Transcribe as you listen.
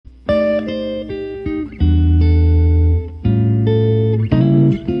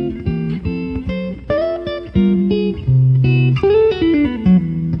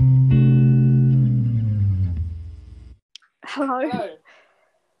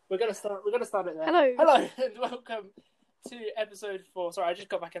We're gonna start it there. Hello. Hello, and welcome to episode 4. Sorry, I just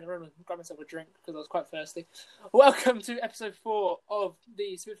got back in the room and grabbed myself a drink because I was quite thirsty. Welcome to episode 4 of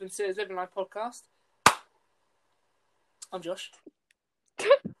the Smith and Sears Living Life podcast. I'm Josh.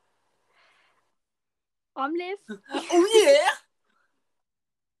 I'm Liv. Oh yeah.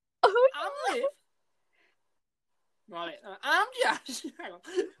 Oh, I'm Liv. Right, I'm Josh. Hang on.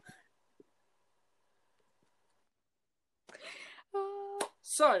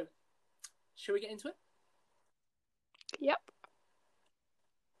 So, shall we get into it? Yep.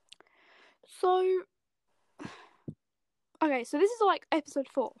 So, okay, so this is like episode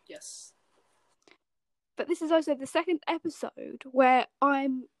 4, Yes. but this is also the second episode where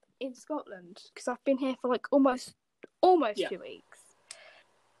I'm in Scotland because I've been here for like almost Yeah. 2 weeks,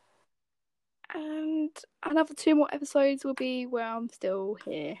 and another 2 more episodes will be where I'm still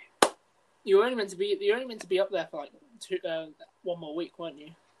here. You were only meant to be up there for like 1 more week, weren't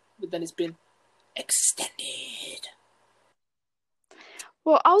you? But then it's been extended.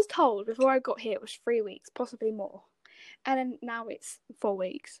 Well, I was told before I got here it was 3 weeks, possibly more, and then now it's 4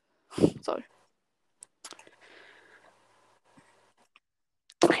 weeks. So,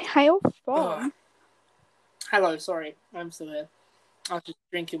 hail from. Hello, sorry, I'm still here. I was just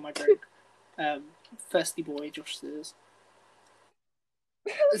drinking my drink. Thirsty boy, Josh Sears.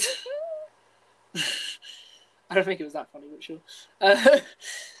 I don't think it was that funny, but sure. No,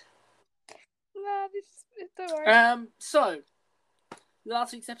 don't worry. So,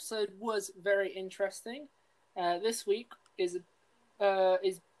 last week's episode was very interesting. This week is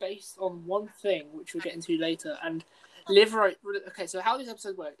based on one thing, which we'll get into later. And Liv okay, so how this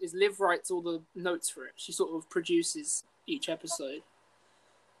episode works is Liv writes all the notes for it. She sort of produces each episode,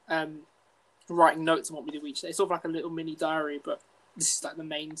 writing notes on what we do each day. It's sort of like a little mini diary, but this is like the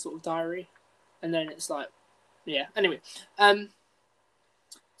main sort of diary. And then it's like, yeah. Anyway,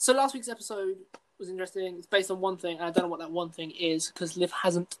 so last week's episode was interesting. It's based on one thing, and I don't know what that one thing is because Liv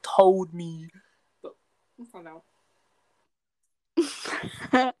hasn't told me. But we'll find out.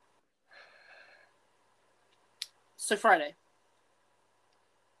 So Friday.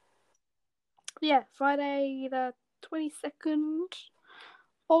 Yeah, Friday the 22nd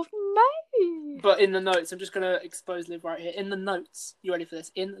of May. But in the notes, I'm just going to expose Liv right here. In the notes, you ready for this?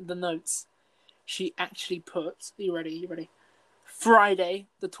 In the notes, she actually put, are you ready? You ready? Friday,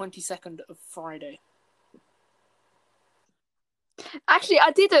 the 22nd of Friday. Actually,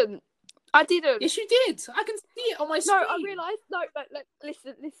 I didn't. Yes, you did. I can see it on my screen. No, I realised. No,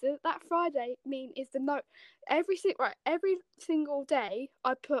 listen. That Friday is the note. Every single day,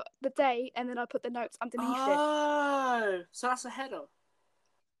 I put the day and then I put the notes underneath it. Oh, so that's a header.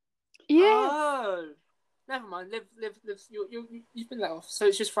 Yeah. Oh, never mind. Liv. You've been let off. So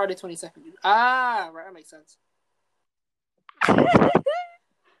it's just Friday 22nd. Ah, right. That makes sense.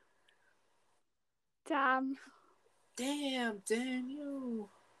 Damn, Daniel.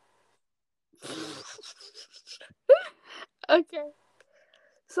 Okay.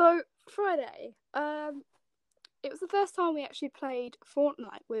 So Friday, it was the first time we actually played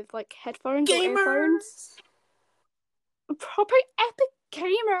Fortnite with like headphones or earphones. Proper epic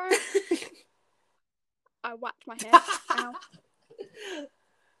gamer. I whacked my head. Ow.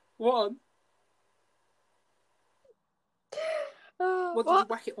 What on? What did you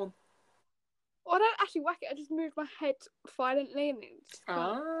whack it on? Well, I don't actually whack it. I just moved my head violently and it's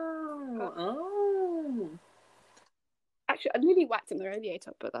Oh. Actually, I nearly whacked in the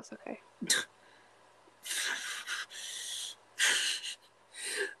radiator, but that's okay.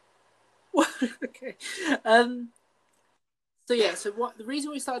 Okay. So yeah, the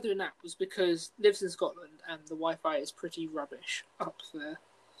reason we started doing that was because Liv's in Scotland and the Wi-Fi is pretty rubbish up there.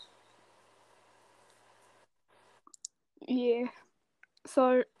 Yeah.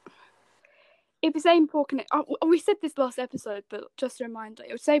 So it was saying poor connection. We said this last episode, but just a reminder,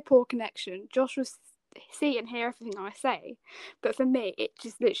 it would say poor connection. Josh was see and hear everything I say, but for me, it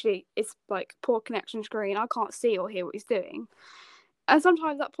just literally is like poor connection screen. I can't see or hear what he's doing, and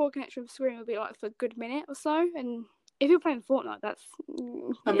sometimes that poor connection screen will be like for a good minute or so. And if you're playing Fortnite, that's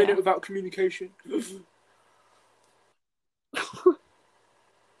a minute without communication.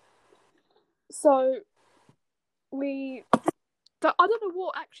 So I don't know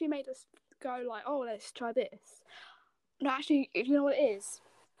what actually made us go like, oh, let's try this. No, actually, you know what it is?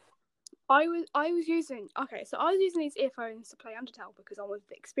 I was using these earphones to play Undertale because I wanted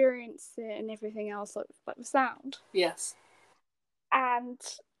to experience it and everything else, like the sound. Yes. And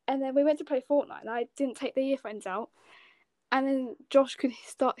then we went to play Fortnite, and I didn't take the earphones out. And then Josh could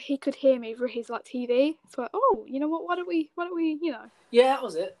hear me through his like TV. So like, oh, you know what? Why don't we, you know? Yeah, that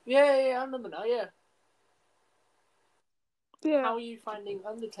was it. Yeah, I remember now. Yeah. Yeah. How are you finding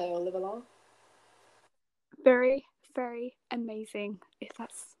Undertale, Livelar? Very, very amazing. If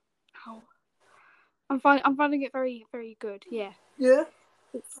that's how I'm finding it very, very good. Yeah. Yeah.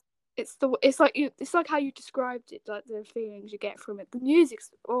 It's like how you described it, like the feelings you get from it. The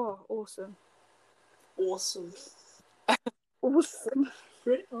music's awesome. Awesome. Awesome.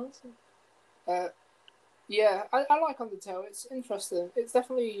 Pretty awesome. Yeah, I like Undertale. It's interesting. It's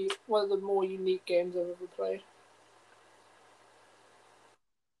definitely one of the more unique games I've ever played.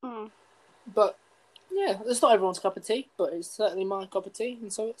 But yeah, it's not everyone's cup of tea, but it's certainly my cup of tea,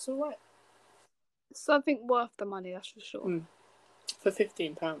 and so it's alright. Something worth the money, that's for sure. For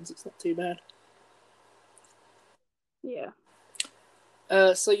 £15, it's not too bad. Yeah.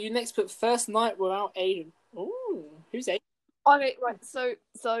 So you next put First Night Without Aiden. Ooh, who's Aiden? Okay, right. So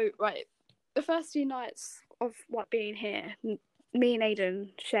right. The first few nights of being here, me and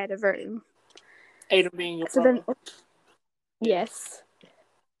Aiden shared a room. Aiden being your brother. Then, yes.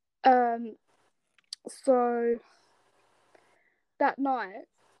 So that night,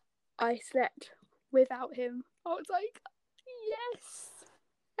 I slept without him. I was like, yes,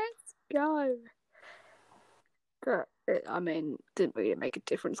 let's go. But didn't really make a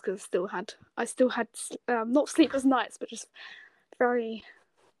difference because I still had not sleepless nights, but just very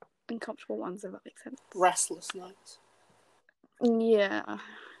uncomfortable ones, if that makes sense. Restless nights. Yeah.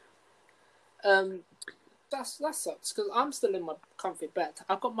 That sucks because I'm still in my comfy bed.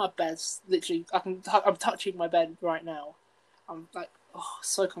 I've got my bed literally. I'm touching my bed right now. I'm like, oh,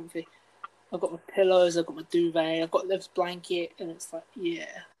 so comfy. I've got my pillows. I've got my duvet. I've got Liv's blanket, and it's like,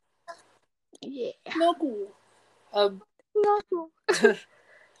 yeah, snuggle. Snuggle.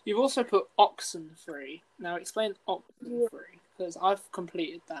 You've also put Oxenfree. Now explain Oxenfree because I've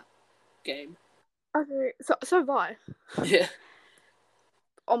completed that game. Okay, so have I. Yeah.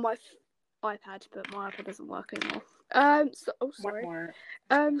 On my iPad, but my iPad doesn't work anymore. Sorry.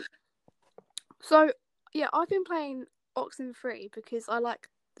 So yeah, I've been playing Oxenfree because I like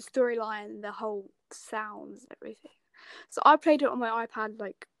the storyline, the whole sounds, and everything. So I played it on my iPad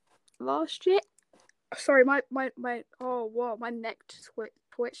like last year. Sorry, my oh wow, my neck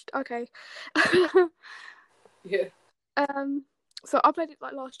twitched. Okay. Yeah. So I played it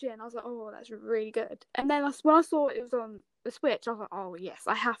like last year, and I was like, oh, that's really good. And then when I saw it was on the Switch, I was like, oh yes,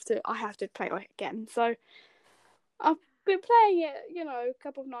 I have to play it again. So I've been playing it, a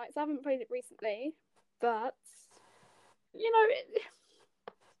couple of nights. I haven't played it recently, but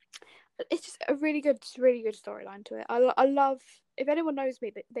it's just a really good storyline to it. I love. If anyone knows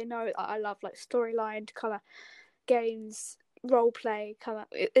me, they know that I love like storyline kind of games, role play kind of.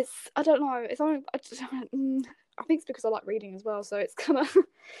 It's I don't know. It's only I think it's because I like reading as well, so it's kind of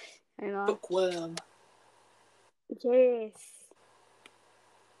Bookworm. Yes.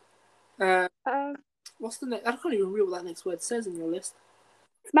 What's the next? I can't even read what that next word says in your list.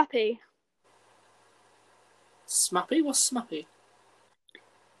 Smappy. Smappy? What's Smappy?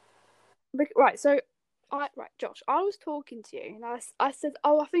 Right, so Josh, I was talking to you, and I said,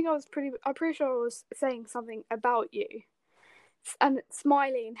 I'm pretty sure I was saying something about you, and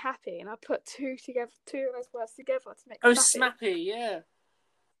smiley and happy, and I put two of those words together to make. Oh, Smappy. Smappy, yeah.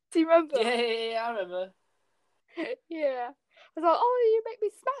 Do you remember? Yeah, I remember. Yeah, I was like, oh, you make me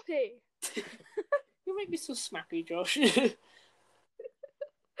smappy. You make me so smappy, Josh. I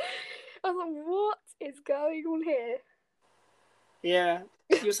was like, what is going on here? Yeah,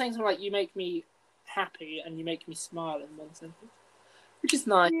 you were saying something like, you make me happy and you make me smile in one sentence. Which is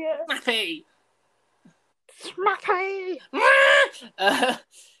nice. Yeah. Smappy! Smappy!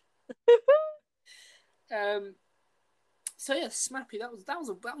 So yeah, Smappy, that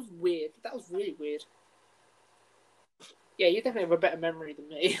was weird. That was really weird. Yeah, you definitely have a better memory than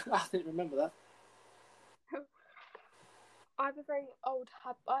me. I didn't remember that. I have a very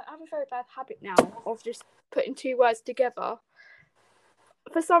bad habit now of just putting two words together.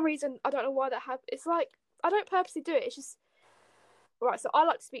 For some reason, I don't know why that happens. It's like I don't purposely do it. It's just right. So I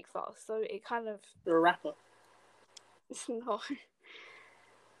like to speak fast, so it kind of. You're a rapper. No.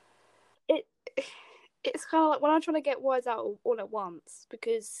 It's kind of like when I'm trying to get words out all at once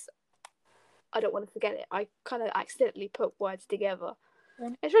because I don't want to forget it. I kind of accidentally put words together.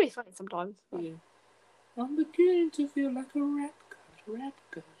 It's really funny sometimes. Yeah. I'm beginning to feel like a rap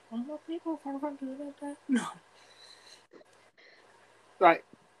god. I'm a people No. Right.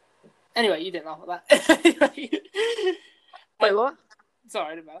 Anyway, you didn't laugh at that. Wait, what?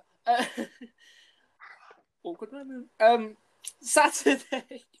 Sorry, I didn't matter. Awkward moment.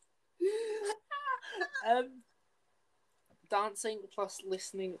 Saturday. Dancing plus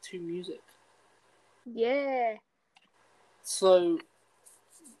listening to music. Yeah. So,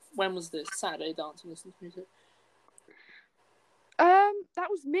 when was this? Saturday, dancing, listening to music? That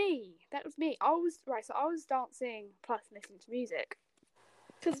was me. I was dancing plus listening to music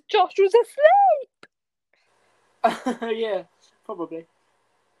because Josh was asleep. Yeah, probably.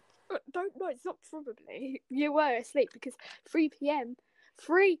 No, it's not probably. You were asleep because 3 p.m.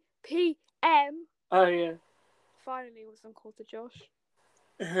 3 p.m. Oh yeah. finally was on call to Josh.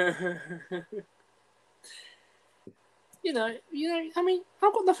 you know. I mean,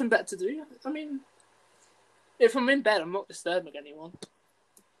 I've got nothing better to do. I mean, if I'm in bed, I'm not disturbing anyone.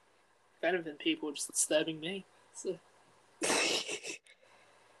 If anything, people are just disturbing me. So.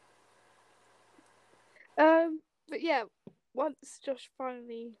 But yeah, once Josh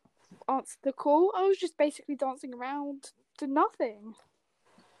finally answered the call, I was just basically dancing around to nothing.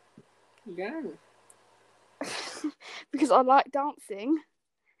 Yeah. Because I like dancing,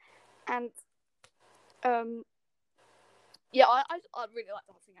 and yeah, I really like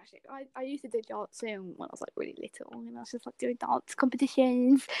dancing actually. I used to do dancing when I was like really little, and I was just like doing dance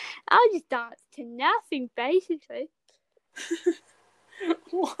competitions. I just danced to nothing basically.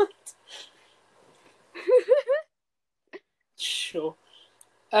 What? Sure.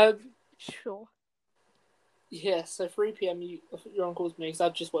 Sure. Yeah. So 3 p.m. You're on call with me because I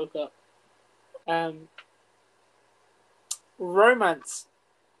just woke up. Romance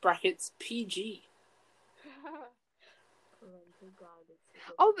brackets PG.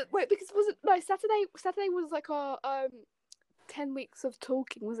 Oh, but wait, because Saturday was like our 10 weeks of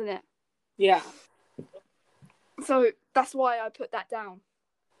talking, wasn't it? Yeah. So that's why I put that down.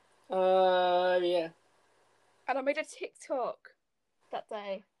 Yeah. And I made a TikTok that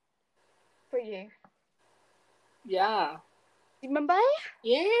day for you. Yeah. You remember?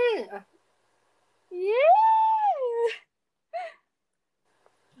 Yeah. Yeah.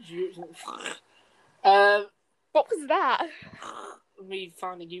 What was that? Me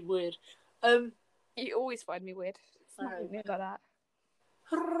finding you weird. You always find me weird. It's nothing new about that.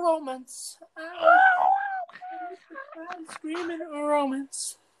 Romance. I'm screaming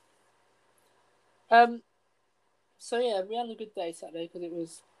romance. So yeah, we had a good day Saturday because it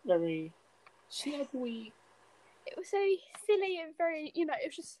was very snuggly. It was very silly and very,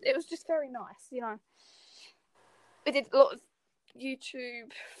 it was just very nice, We did a lot of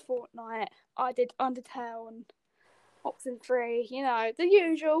YouTube, Fortnite. I did Undertale and Oxenfree, the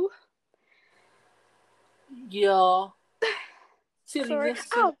usual. Yeah. Sorry. Silliness.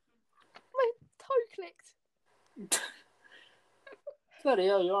 Ow! My toe clicked. Bloody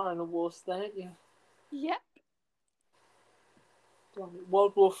hell, you are in a war state, aren't you? Yep.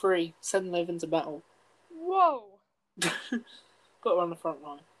 World War III, send them into battle. Whoa. Put her on the front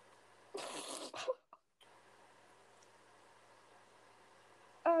line.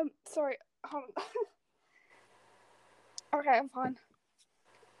 Sorry. Hold on. Okay, I'm fine.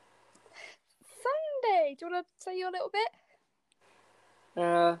 Sunday. Do you want to say you a little bit?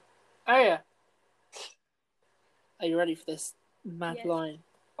 Oh yeah. Are you ready for this mad Yes. line?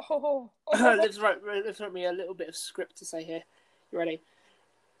 Oh. Liv's wrote me a little bit of script to say here. You ready?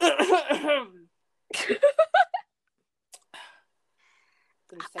 Gonna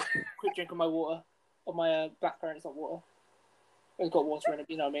just take a quick drink of my water. Or my blackcurrant, it's not water. It's got water in it,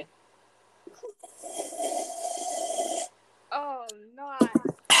 you know what I mean? Oh, nice.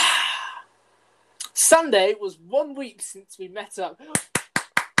 Sunday was 1 week since we met up. Woo!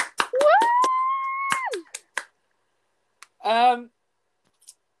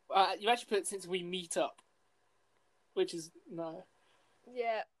 You actually put since we meet up, which is no.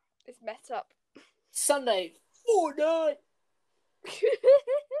 Yeah, it's met up. Sunday, Fortnite.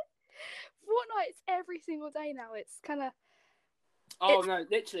 Fortnite's every single day now. It's kind of. Oh no,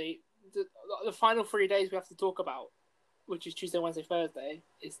 literally, the final 3 days we have to talk about, which is Tuesday, Wednesday, Thursday,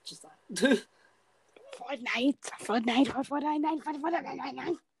 is just that. Fortnite.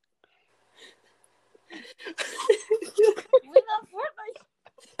 We love Fortnite.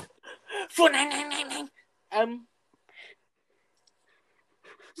 Fortnite.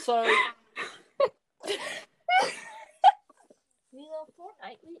 So. We love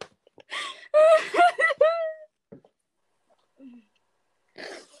Fortnite.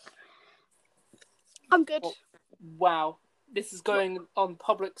 I'm good. Wow. This is going on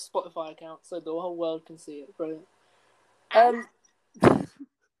public Spotify account so the whole world can see it. Brilliant.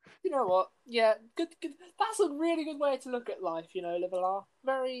 You know what? Yeah, good. That's a really good way to look at life, Livelar.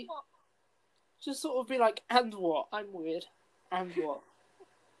 Very. Just sort of be like, and what? I'm weird. And what?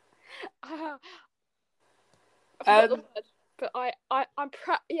 I forgot the word, but I'm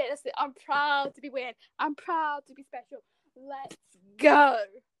proud. Yeah, that's it. I'm proud to be weird. I'm proud to be special. Let's go.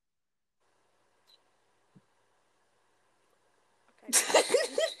 Okay.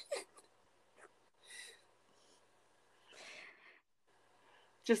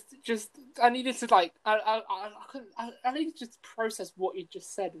 just I needed to like I couldn't I needed to just process what you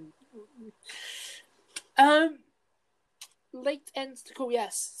just said. Late ends to call,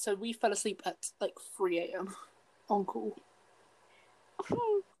 yes. So we fell asleep at like 3 a.m. on call.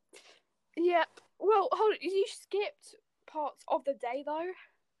 Yeah. Well, hold on. You skipped parts of the day though.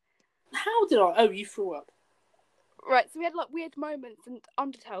 How did I? Oh, you threw up. Right. So we had like weird moments and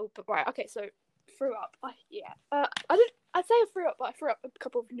Undertale, but right. Okay. So threw up. Yeah. I didn't. I'd say I threw up, but I threw up a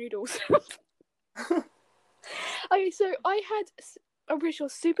couple of noodles. Okay. So I had original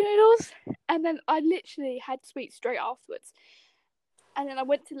super noodles, and then I literally had sweets straight afterwards. And then I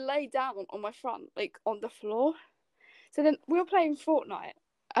went to lay down on my front, like on the floor. So then we were playing Fortnite,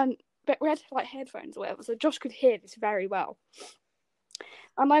 but we had like headphones or whatever, so Josh could hear this very well.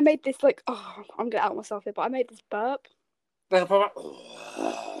 And I made this like, oh, I'm gonna out myself here, but I made this burp.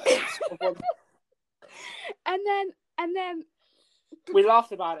 and then we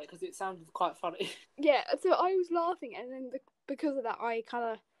laughed about it because it sounded quite funny. Yeah, so I was laughing, and then because of that, I kind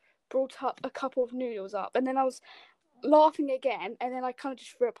of brought up a couple of noodles up, and then I was laughing again, and then I kind of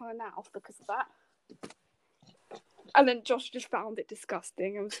just threw up on my mouth because of that. And then Josh just found it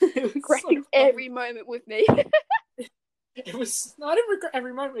disgusting and was regretting every moment with me. It was. No, I didn't regret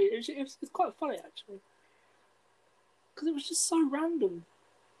every moment. It was quite funny actually, because it was just so random.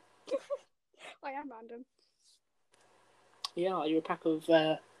 I am random. Yeah, you're a pack of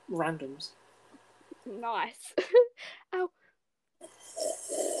randoms. Nice. Ow.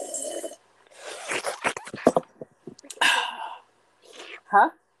 Huh?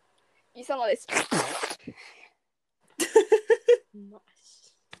 You sound like this.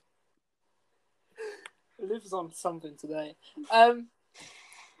 Nice. Lives on something today.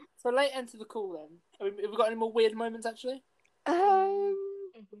 So late end to the call then. Have we got any more weird moments actually?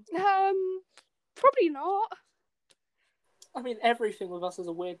 Probably not. I mean, everything with us is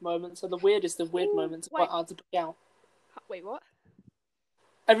a weird moment, so the weirdest of weird moments are quite hard to pick out. Wait, what?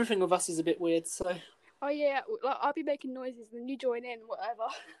 Everything with us is a bit weird, so... Oh, yeah, like, I'll be making noises, and then you join in, whatever.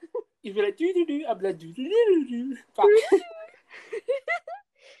 You'll be like, do-do-do, I'll be like, do-do-do-do-do. Back.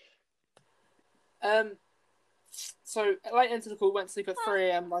 So, late into the call, went to sleep at 3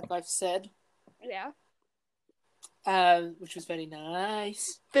 a.m, like I've said. Yeah. Which was very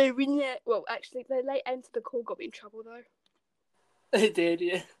nice. Very nice. Well, actually, the late end to the call got me in trouble, though. It did,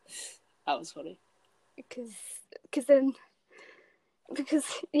 yeah. That was funny. Because,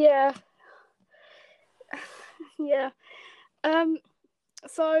 yeah. Yeah.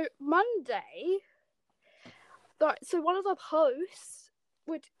 So, Monday, right, so one of our posts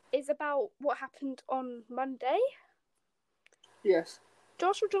is about what happened on Monday. Yes.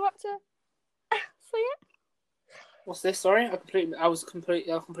 Josh, would you like to say it? What's this? Sorry, I was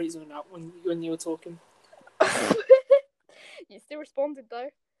completely zoned out when you were talking. You still responded though.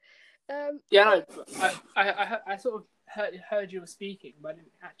 Yeah, no, I sort of heard you were speaking, but I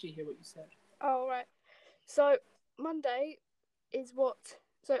didn't actually hear what you said. Oh right. So Monday is what.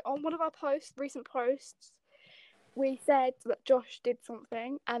 So on one of our recent posts, we said that Josh did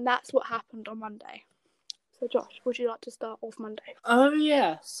something, and that's what happened on Monday. So Josh, would you like to start off Monday? Oh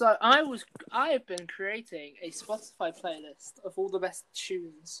yeah. So I have been creating a Spotify playlist of all the best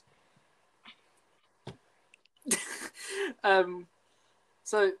tunes.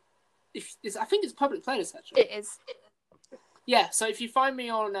 So I think it's a public playlist actually. It is. Yeah. So if you find me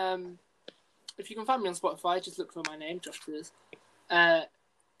on if you can find me on Spotify, just look for my name, Josh Cruz. My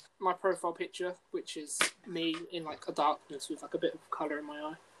profile picture, which is me in like a darkness with like a bit of colour in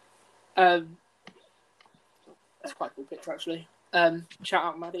my eye. That's quite a cool picture actually. Shout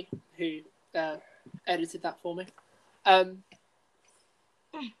out Maddie who edited that for me.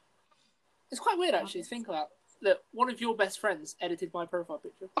 It's quite weird actually to think about that one of your best friends edited my profile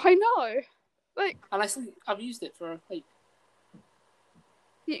picture. I know. Like, and I've used it for like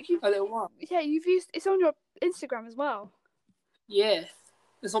a little while. Yeah, it's on your Instagram as well. Yeah.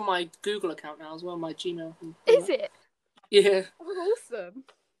 It's on my Google account now as well, my Gmail. Is it? Yeah. Oh, awesome.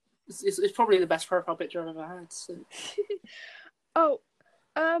 It's probably the best profile picture I've ever had. So.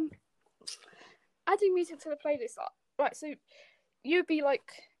 Adding music to the playlist. Right, so you'd be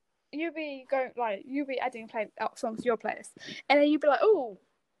adding songs to your playlist, and then you'd be like, oh,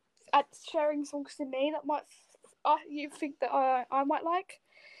 sharing songs to me that might you think that I might like,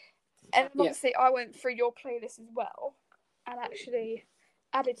 and obviously I went through your playlist as well, and actually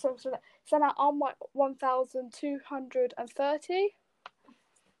added songs to that. So now I'm like 1,230.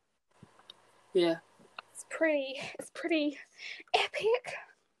 Yeah. It's pretty epic.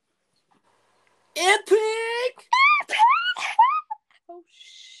 Epic! Oh,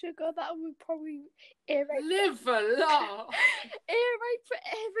 sugar, that would probably earrape. Live a lot. Earrape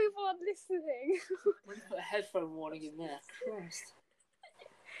listening. When you put a headphone warning in there, Christ.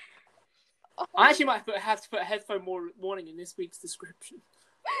 I actually might have to put a headphone warning in this week's description.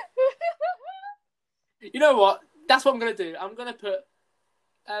 You know what? That's what I'm going to do. I'm going to put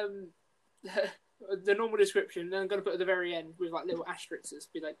the normal description, and I'm going to put at the very end with like little asterisks,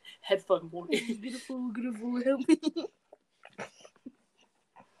 be like, headphone warning. Gonna fall, help me.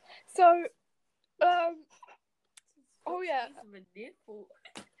 So, oh yeah.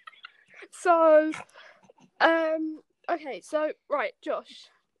 So, okay, so, right, Josh,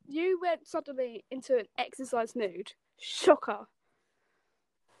 you went suddenly into an exercise mood. Shocker.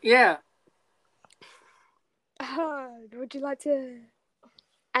 Yeah. Would you like to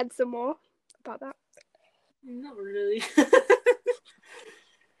add some more about that? Not really.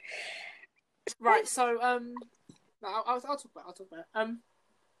 Right, so, I'll talk about it.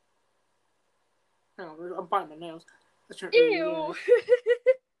 Hang on, I'm biting my nails. Ew!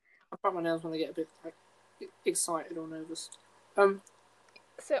 I bite my nails when I get a bit like, excited or nervous.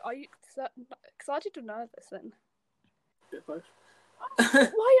 So, are you excited or nervous then? A bit of both. Why are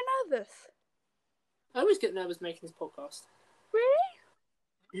you nervous? I always get nervous making this podcast. Really?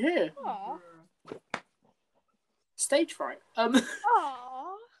 Yeah. Aww. Stage fright. Aww.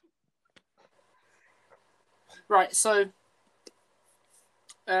 Right, so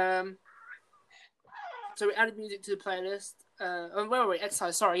we added music to the playlist. Where were we?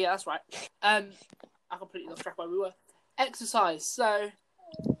 Exercise. Sorry, yeah, that's right. I completely lost track where we were. Exercise. So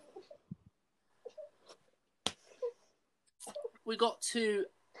we got to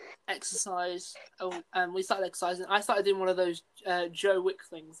exercise, and we started exercising. I started doing one of those Joe Wick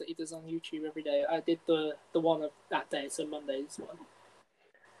things that he does on YouTube every day. I did the one of that day, so Monday's one.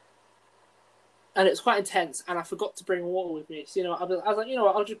 And it's quite intense, and I forgot to bring water with me. So, I was like, you know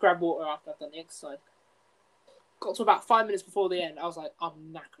what, I'll just grab water after I've done the exercise. Got to about 5 minutes before the end, I was like,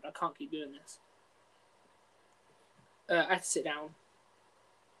 I'm knackered, I can't keep doing this. I had to sit down.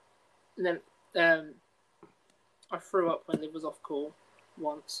 And then I threw up when Liv was off call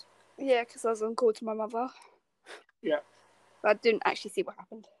once. Yeah, because I was on call to my mother. Yeah. But I didn't actually see what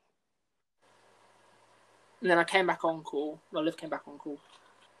happened. And then I came back on call. Well, Liv came back on call.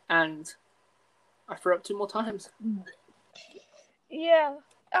 And I threw up 2 more times. Yeah.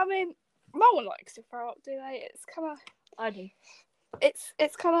 I mean, no one likes to throw up, do they? It's kind of... I do.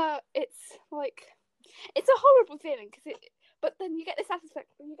 It's kind of... It's like... It's a horrible feeling, because it... But then you get this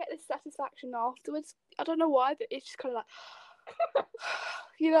satisfaction afterwards. I don't know why, but it's just kind of like...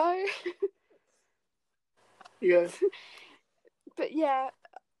 you know? Yeah. But yeah,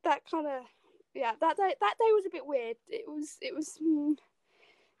 that kind of... Yeah, that day was a bit weird. It was...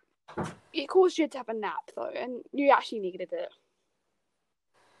 It caused you to have a nap, though, and you actually needed it.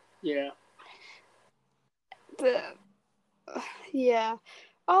 Yeah. But yeah,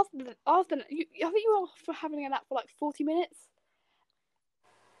 after I think you were for having a nap for like 40 minutes,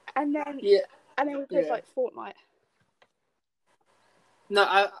 and then we played like Fortnite. No,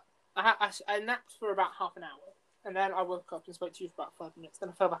 I napped for about half an hour, and then I woke up and spoke to you for about 5 minutes. Then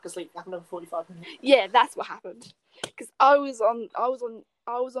I fell back asleep like another 45 minutes. Yeah, that's what happened. Because I was on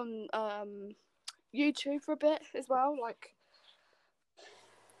YouTube for a bit as well, like.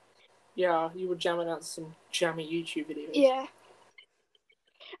 Yeah, you were jamming out some jammy YouTube videos. Yeah.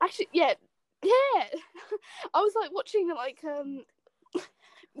 Actually, yeah. I was like watching like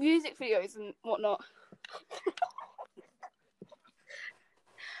music videos and whatnot.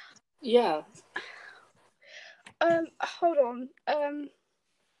 Yeah. Hold on.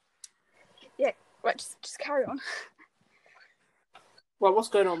 Yeah. Right. Just carry on. Well, what's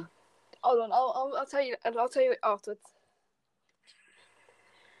going on? Hold on. I'll tell you. I'll tell you afterwards.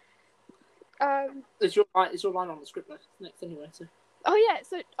 Is your line on the script next anyway? So. Oh yeah.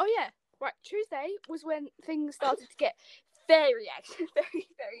 Right. Tuesday was when things started to get very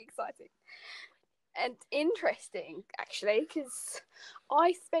exciting and interesting, actually, because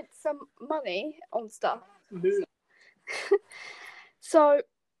I spent some money on stuff. So,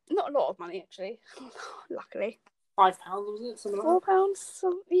 not a lot of money actually. Luckily. £5 was it? Something like £4.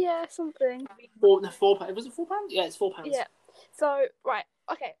 Something. £4. Was it £4? Yeah, it's £4. Yeah. So right.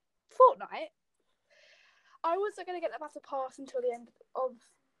 Okay. Fortnite. I wasn't going to get the battle pass until the end of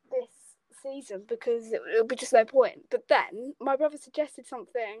this season because it would be just no point. But then my brother suggested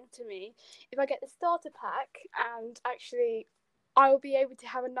something to me. If I get the starter pack, and actually I will be able to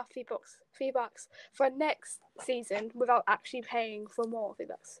have enough V-Bucks for next season without actually paying for more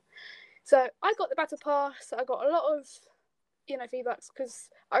V-Bucks. So I got the battle pass. I got a lot of, V-Bucks because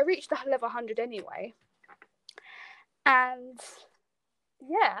I reached level 100 anyway. And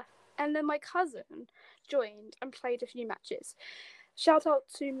yeah. And then my cousin joined and played a few matches. Shout out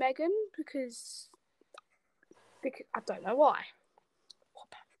to Megan because I don't know why.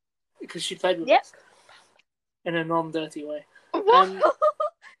 Because she played with Yep. us in a non-dirty way. What? Um,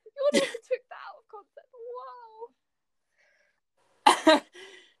 You took that out of context. Wow.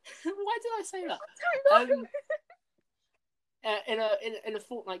 Why did I say that? I don't know. In a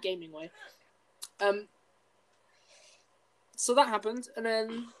Fortnite gaming way. So that happened, and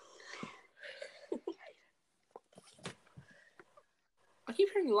then I keep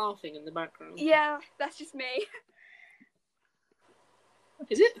hearing laughing in the background. Yeah, that's just me.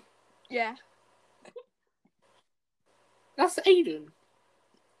 Is it? Yeah. That's Aiden.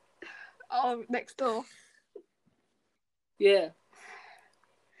 Oh, next door. Yeah.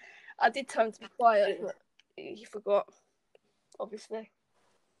 I did tell him to be quiet, but he forgot. Obviously.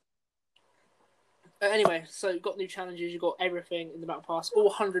 Anyway, so you got new challenges, you got everything in the Battle Pass, all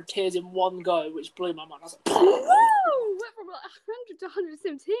 100 tiers in one go, which blew my mind. I was like, Woo! Went from like 100 to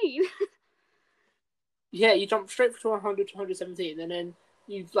 117. yeah, you jumped straight from 100 to 117, and then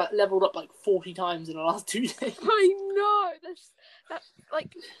you've like leveled up like 40 times in the last 2 days. I know. That's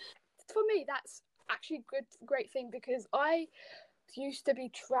like, for me, that's actually a great thing because I used to be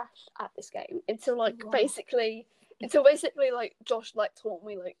trash at this game until basically like Josh like taught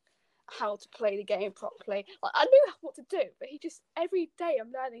me like how to play the game properly. Like I knew what to do, but he just every day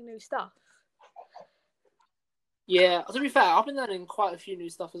I'm learning new stuff. Yeah, to be fair, I've been learning quite a few new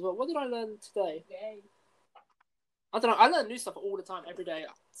stuff as well. What did I learn today? I don't know. I learn new stuff all the time. Every day,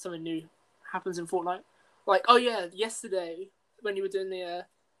 something new happens in Fortnite. Like, oh yeah, yesterday when you were doing the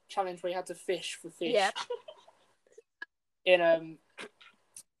challenge where you had to fish for fish. Yeah. In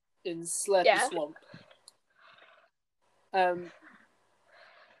Slurpy Swamp. There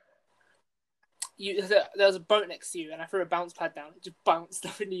was a boat next to you, and I threw a bounce pad down. It just bounced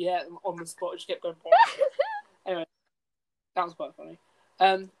up in the air on the spot. It just kept going. Anyway, that was quite funny.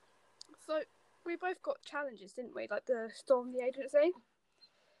 So we both got challenges, didn't we? Like the Storm the Agency.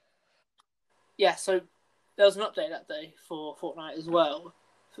 Yeah. So there was an update that day for Fortnite as well,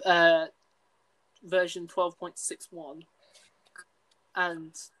 version 12.61,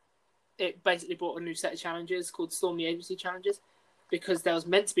 and it basically brought a new set of challenges called Storm the Agency challenges because there was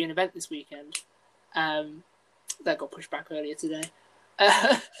meant to be an event this weekend. That got pushed back earlier today,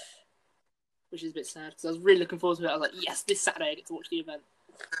 which is a bit sad because I was really looking forward to it. I was like, yes, this Saturday I get to watch the event.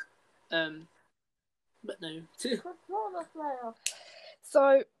 But no.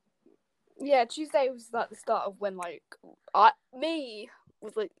 So, yeah, Tuesday was like the start of when like me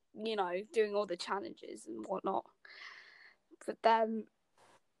was like doing all the challenges and whatnot. But then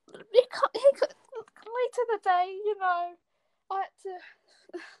later the day, I had to.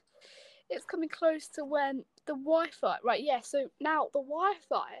 It's coming close to when the Wi-Fi, right? Yeah. So now the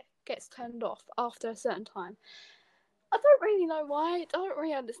Wi-Fi gets turned off after a certain time. I don't really know why. I don't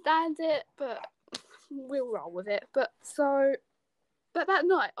really understand it, but we'll roll with it. But that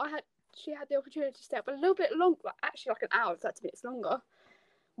night, she had the opportunity to stay up a little bit longer, actually like an hour, 30 minutes longer,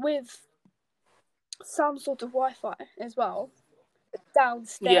 with some sort of Wi-Fi as well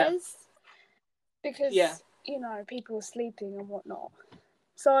downstairs, because people were sleeping and whatnot.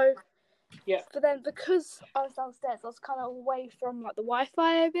 So but then because I was downstairs, I was kind of away from like the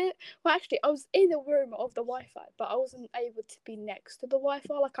Wi-Fi a bit. Well, actually, I was in the room of the Wi-Fi, but I wasn't able to be next to the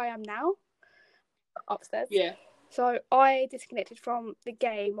Wi-Fi like I am now upstairs. Yeah. So I disconnected from the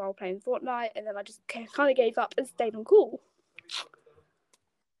game while playing Fortnite, and then I just kind of gave up and stayed on call.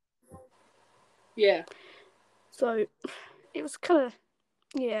 Yeah. So it was kind of,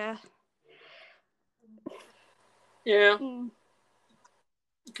 yeah. Yeah.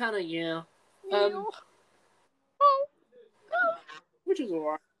 Kind of, yeah. Which is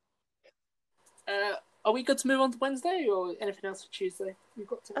alright. Are we good to move on to Wednesday or anything else for Tuesday? We've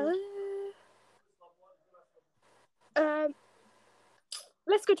got to.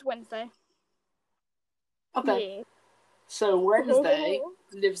 Let's go to Wednesday. Okay. Yeah. So Wednesday,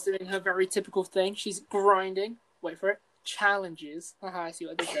 Liv's doing her very typical thing. She's grinding. Wait for it. Challenges. Haha, I see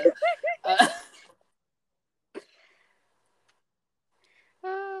what I did there.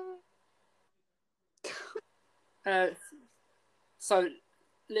 So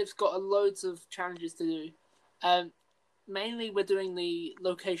Liv's got loads of challenges to do. Mainly we're doing the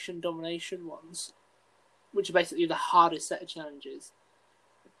location domination ones, which are basically the hardest set of challenges.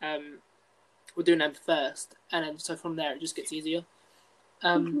 We're doing them first, and then so from there it just gets easier.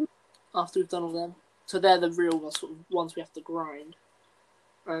 After we've done all them, so they're the real sort of ones we have to grind.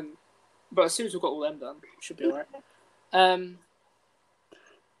 But as soon as we've got all them done, it should be alright.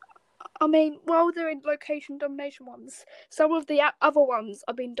 I mean, while they're in location domination ones, some of the other ones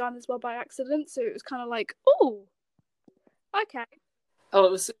are being done as well by accident, so it was kind of like, oh, okay. Oh,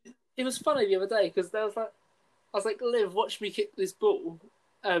 it was funny the other day because there was like I was like, Liv, watch me kick this ball,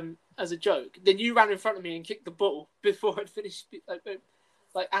 as a joke. Then you ran in front of me and kicked the ball before I'd finished,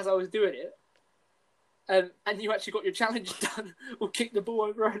 like as I was doing it. And you actually got your challenge done, or kicked the ball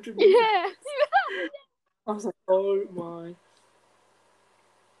over 100 meters. Yeah. I was like, oh my.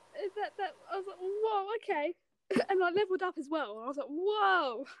 That I was like, whoa, okay. And I leveled up as well. And I was like,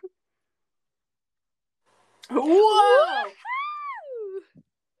 whoa. Whoa! Woohoo!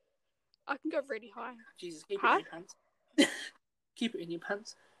 I can go really high. Jesus, keep it Huh? in your pants. Keep it in your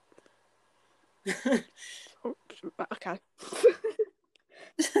pants. Okay.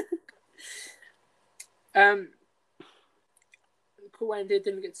 Cool Wendy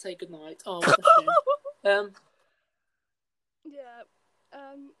didn't get to say goodnight. Oh, what a shame. Yeah.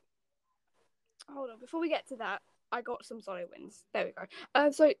 Hold on. Before we get to that, I got some solid wins. There we go.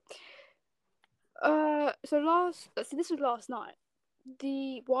 So this was last night.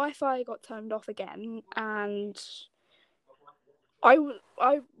 The Wi-Fi got turned off again, and I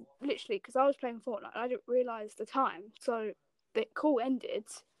literally, because I was playing Fortnite, I didn't realise the time, so the call ended,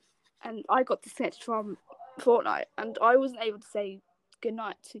 and I got disconnected from Fortnite, and I wasn't able to say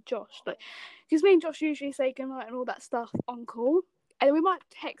goodnight to Josh, like, because me and Josh usually say goodnight and all that stuff on call, and we might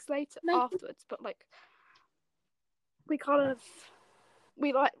text later afterwards, but like, we kind of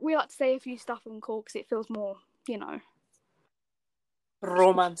we like to say a few stuff on call because it feels more,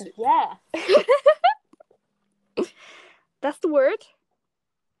 Romantic. Yeah. That's the word.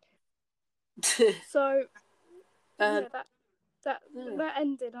 So yeah, that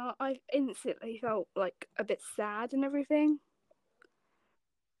ended, and I instantly felt like a bit sad and everything.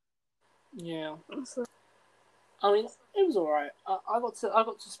 Yeah. So, I mean, it was alright. I got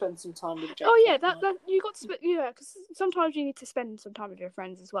to spend some time with Jack. oh yeah, that you got to spend, because sometimes you need to spend some time with your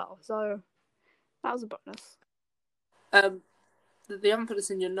friends as well. So that was a bonus. They haven't put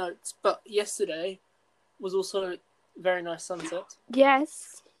this in your notes, but yesterday was also a very nice sunset.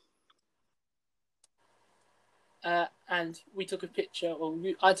 Yes. And we took a picture,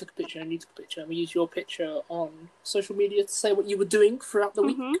 I took a picture and you took a picture, and we used your picture on social media to say what you were doing throughout the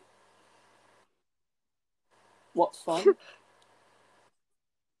week. What fun.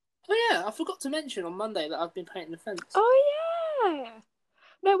 Oh yeah, I forgot to mention on Monday that I've been painting the fence. Oh yeah.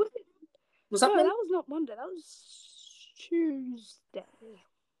 No, was that Monday? That was not Monday, that was Tuesday.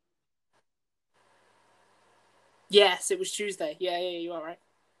 Yes, it was Tuesday. Yeah, you are right.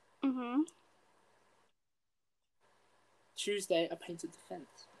 Tuesday, I painted the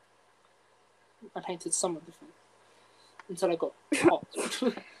fence. I painted some of the fence. Until I got hot.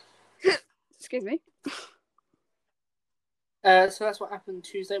 Excuse me. So that's what happened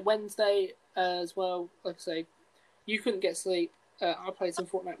Tuesday. Wednesday, as well, like I say, you couldn't get sleep. I played some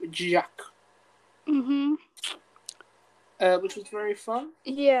Fortnite with Jack. Which was very fun.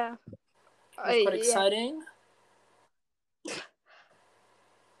 Yeah. It was quite exciting.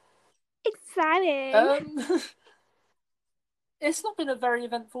 Exciting. It's not been a very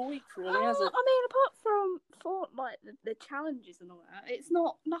eventful week, really, has it? I mean, apart from Fortnite, the challenges and all that, it's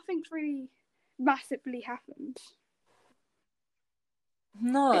nothing's really massively happened.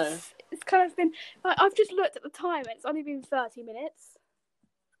 No. It's kind of been, like, I've just looked at the time, and it's only been 30 minutes.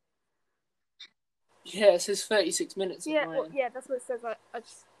 Yeah, it says 36 minutes. Yeah, that's what it says. I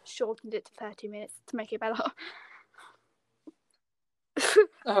just shortened it to 30 minutes to make it better.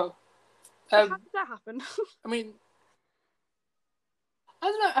 Oh. How did that happen? I mean, I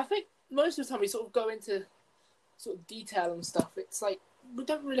don't know. I think most of the time we sort of go into sort of detail and stuff. It's like we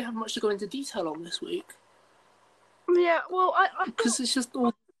don't really have much to go into detail on this week. Yeah, well, because it's just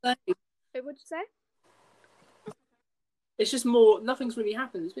all the same. What'd you say? It's just more. Nothing's really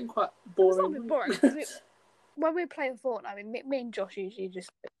happened. It's been quite boring. It's not been boring. When we're playing Fortnite, I mean, me and Josh usually just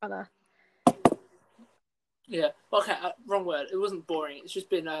kind of. Yeah. Okay. Wrong word. It wasn't boring. It's just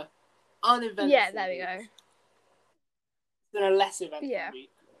been a uneventful. Yeah. There we go. It's been a less eventful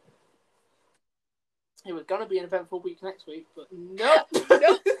week. It was gonna be an eventful week next week, but nope. Nope. Thrown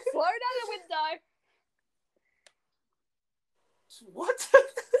out the window. What?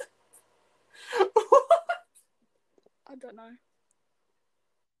 What? I don't know.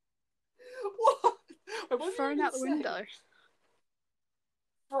 What? Thrown out the window.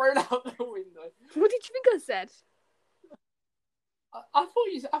 Thrown out the window. What did you think I said? I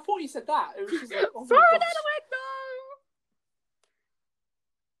thought you said that. It was just like, oh, thrown out the window.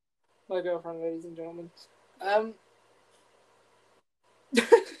 My girlfriend, ladies and gentlemen.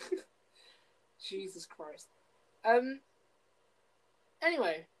 Jesus Christ.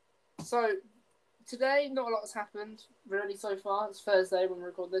 Anyway, so today not a lot has happened really so far. It's Thursday when we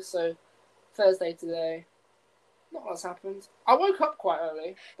record this, so Thursday today. Not what's happened. I woke up quite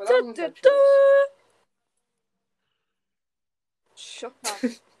early, but that Da, wasn't da, my da. choice. Shut up.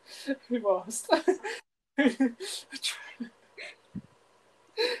 Who was?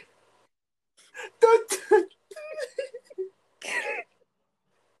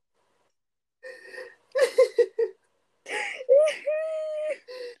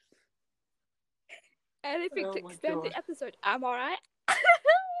 Anything Oh to my extend God. the episode. I'm alright.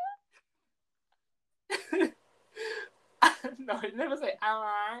 No, never say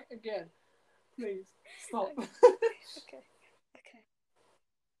alright again. Please, stop. Okay.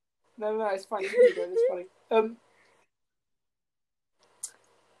 No, it's fine. You can keep going, it's funny.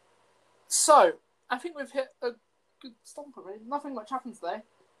 So, I think we've hit a good stopping point, really. Nothing much happened today.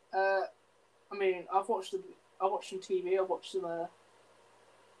 I mean, I've watched some TV, I've watched some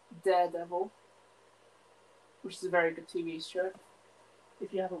Daredevil, which is a very good TV show.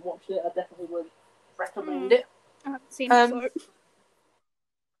 If you haven't watched it, I definitely would recommend it. I haven't seen it, so.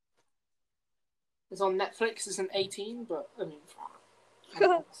 It's on Netflix, it's an 18, but, I mean,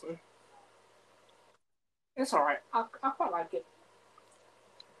 so. It's alright. I quite like it.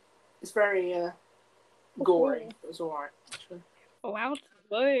 It's very gory, but it's alright, actually. Oh, wow.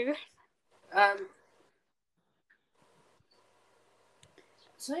 Whoa.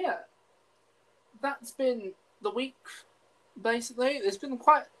 So yeah, that's been the week, basically. It's been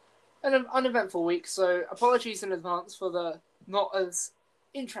quite an uneventful week, so apologies in advance for the not as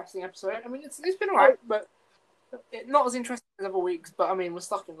interesting episode. I mean, it's been alright, but not as interesting as other weeks, but I mean, we're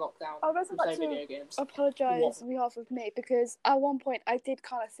stuck in lockdown. I would also like to video games. apologise on behalf of me, because at one point I did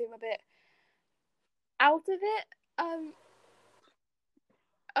kind of seem a bit out of it.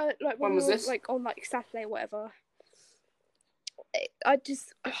 Like when When was we were, this? like on like Saturday, whatever. I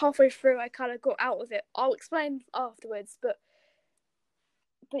just halfway through I kind of got out of it. I'll explain afterwards, but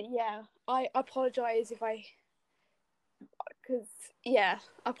yeah, I apologise if I, because I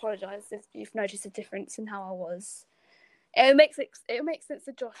apologise if you've noticed a difference in how I was. It makes sense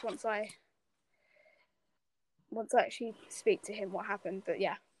to Josh once I actually speak to him what happened. But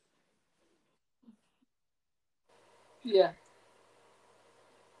yeah. Yeah.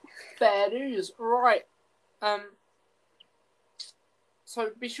 Fair news. Right.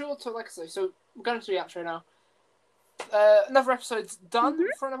 So be sure to, like I say, so we're going to the outro now. Another episode's done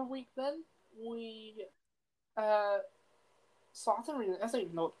for another week then. So I don't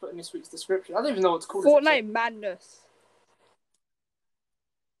even know what to put in this week's description. I don't even know what to call this episode. Fortnite madness.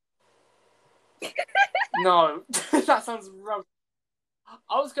 No, that sounds rubbish.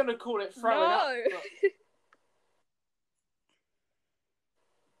 I was going to call it throwing up.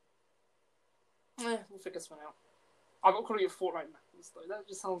 But... we'll figure this one out. I'm not calling it Fortnite Madness though. That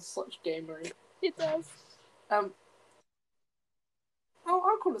just sounds such gamery. It does. I'll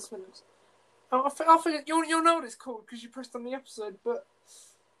call it Spinners. I'll figure. You'll know what it's called because you pressed on the episode. But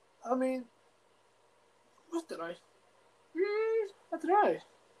I mean, I don't know. I don't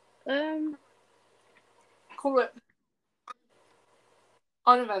know. Call it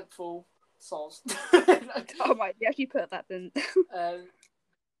uneventful Souls. Oh my! You actually put that then.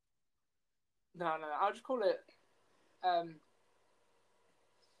 No. I'll just call it.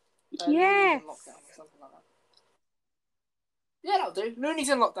 Yes. Loonies in Lockdown or something like that. Yeah, that'll do. Loonies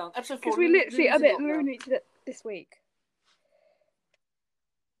in Lockdown, episode 4. Because we literally a bit loony this week.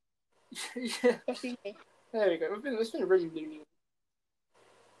 Yeah. There we go. It's been a really loony.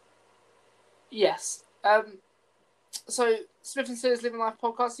 Yes. So Smith and Sears Living Life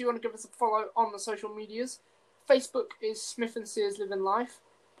podcast. You want to give us a follow on the social medias? Facebook is Smith and Sears Living Life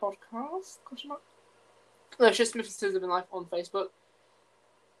podcast. No, it's just Smith and Sears Living Life on Facebook.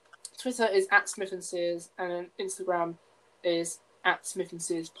 Twitter is @Smith and Sears, and then Instagram is @Smith and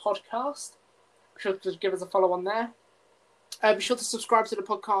Sears podcast. Be sure to give us a follow on there. Be sure to subscribe to the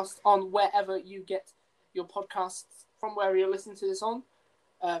podcast on wherever you get your podcasts from, wherever you're listening to this on.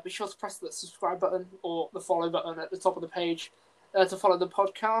 Be sure to press the subscribe button or the follow button at the top of the page to follow the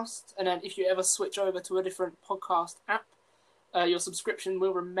podcast. And then if you ever switch over to a different podcast app, your subscription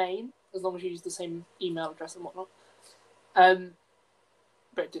will remain as long as you use the same email address and whatnot.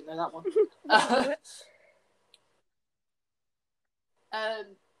 But I didn't know that one.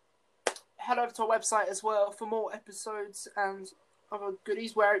 Head over to our website as well for more episodes and other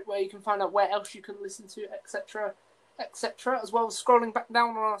goodies where you can find out where else you can listen to, etc. As well as scrolling back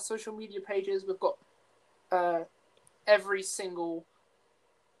down on our social media pages, we've got every single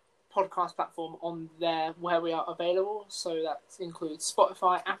podcast platform on there where we are available. So that includes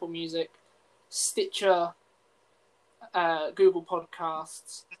Spotify, Apple Music, Stitcher, Google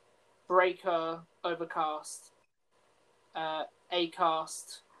Podcasts, Breaker, Overcast,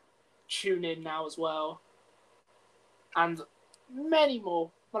 Acast, TuneIn now as well. and many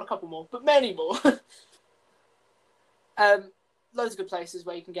more. Well, a couple more, but many more. Loads of good places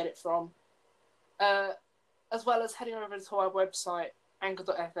where you can get it from. As well as heading over to our website,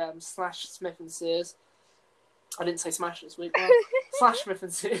 anchor.fm/Smith and Sears. I didn't say smash this week. Well, /Smith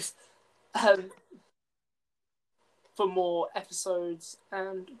and Sears. For more episodes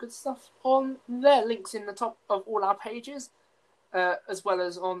and good stuff on there. Links in the top of all our pages, as well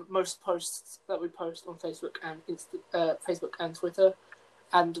as on most posts that we post on Facebook and Twitter.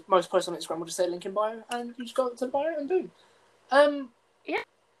 And most posts on Instagram will just say link in bio, and you just go to the bio and boom. Yeah,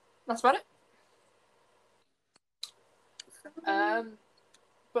 that's about it.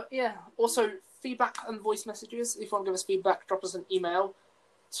 But yeah, also feedback and voice messages. If you want to give us feedback, drop us an email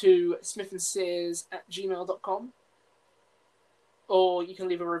to smithandsears@gmail.com. Or you can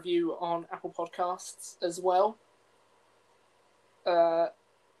leave a review on Apple Podcasts as well.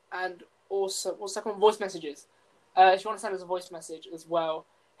 And also, what's that called? Voice messages. If you want to send us a voice message as well,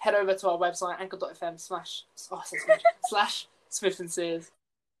 head over to our website, anchor.fm/Smith and Sears.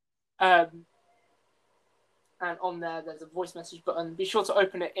 And on there, there's a voice message button. Be sure to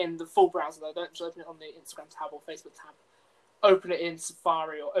open it in the full browser, though. Don't just open it on the Instagram tab or Facebook tab. Open it in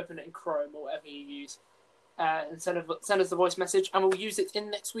Safari or open it in Chrome or whatever you use. And send us the voice message, and we'll use it in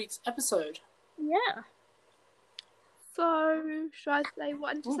next week's episode. Yeah. So, should I say what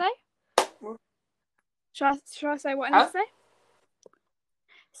I need to say? Should I say what I need to say?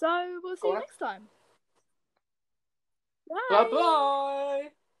 So, we'll see you next time. Bye.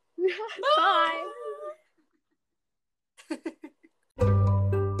 Bye-bye. Bye.